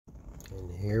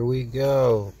Here we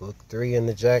go, book 3 in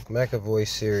the Jack McAvoy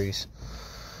series.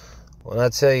 When I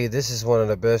tell you, this is one of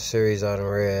the best series I've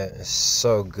read. It's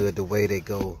so good the way they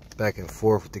go back and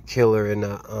forth with the killer and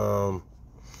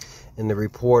the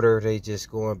reporter. They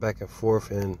just going back and forth,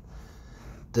 and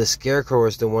the Scarecrow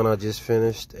is the one I just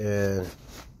finished, and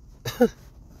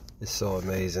it's so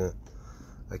amazing.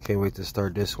 I can't wait to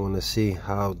start this one to see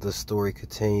how the story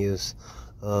continues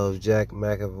of Jack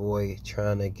McAvoy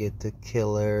trying to get the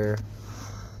killer,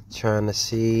 trying to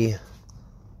see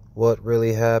what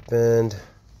really happened.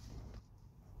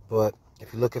 But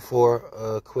if you're looking for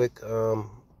a quick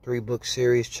 3-book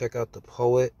series, check out The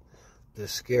Poet, The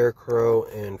Scarecrow,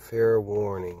 and Fair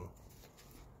Warning.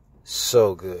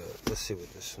 So good. Let's see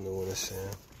what this new one is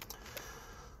saying.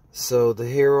 So the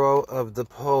hero of The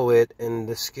Poet and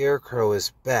The Scarecrow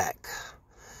is back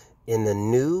in the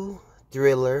new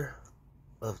thriller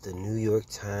of the New York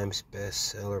Times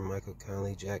bestseller, Michael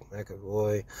Connelly, Jack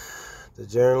McAvoy. The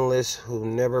journalist who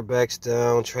never backs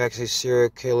down tracks a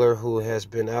serial killer who has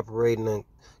been operating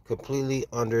completely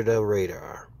under the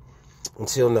radar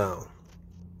until now.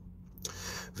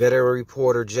 Veteran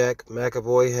reporter Jack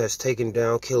McAvoy has taken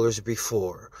down killers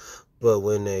before, but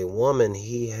when a woman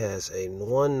he has a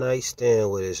one-night stand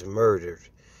with is murdered,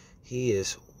 he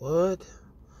is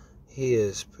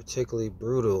particularly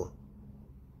brutal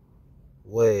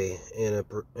way. In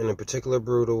a particular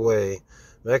brutal way,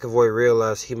 McAvoy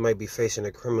realized he might be facing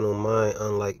a criminal mind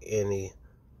unlike any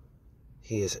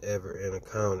he has ever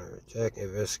encountered. Jack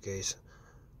investigates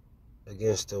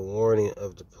against the warning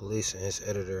of the police and his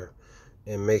editor,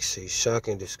 and makes a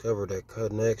shocking discovery that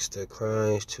connects the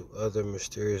crimes to other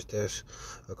mysterious deaths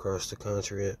across the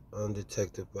country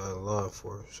undetected by law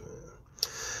enforcement.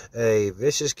 A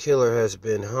vicious killer has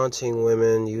been haunting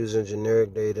women using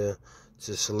generic data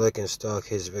to select and stalk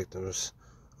his victims,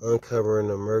 uncovering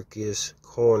the murkiest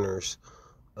corners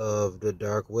of the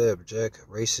dark web. Jack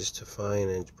races to find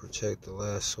and protect the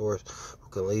last source who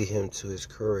can lead him to his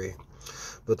quarry.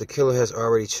 But the killer has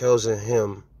already chosen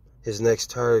him, his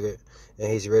next target,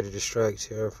 and he's ready to strike.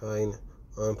 Terrifying,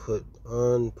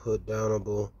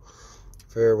 unputdownable.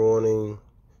 Fair Warning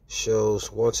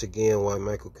shows once again why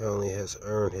Michael Connelly has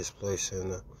earned his place in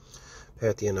the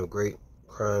pantheon of great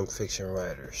crime fiction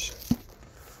writers.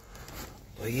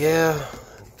 But yeah,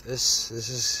 this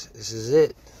is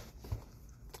it.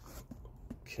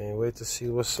 Can't wait to see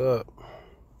what's up.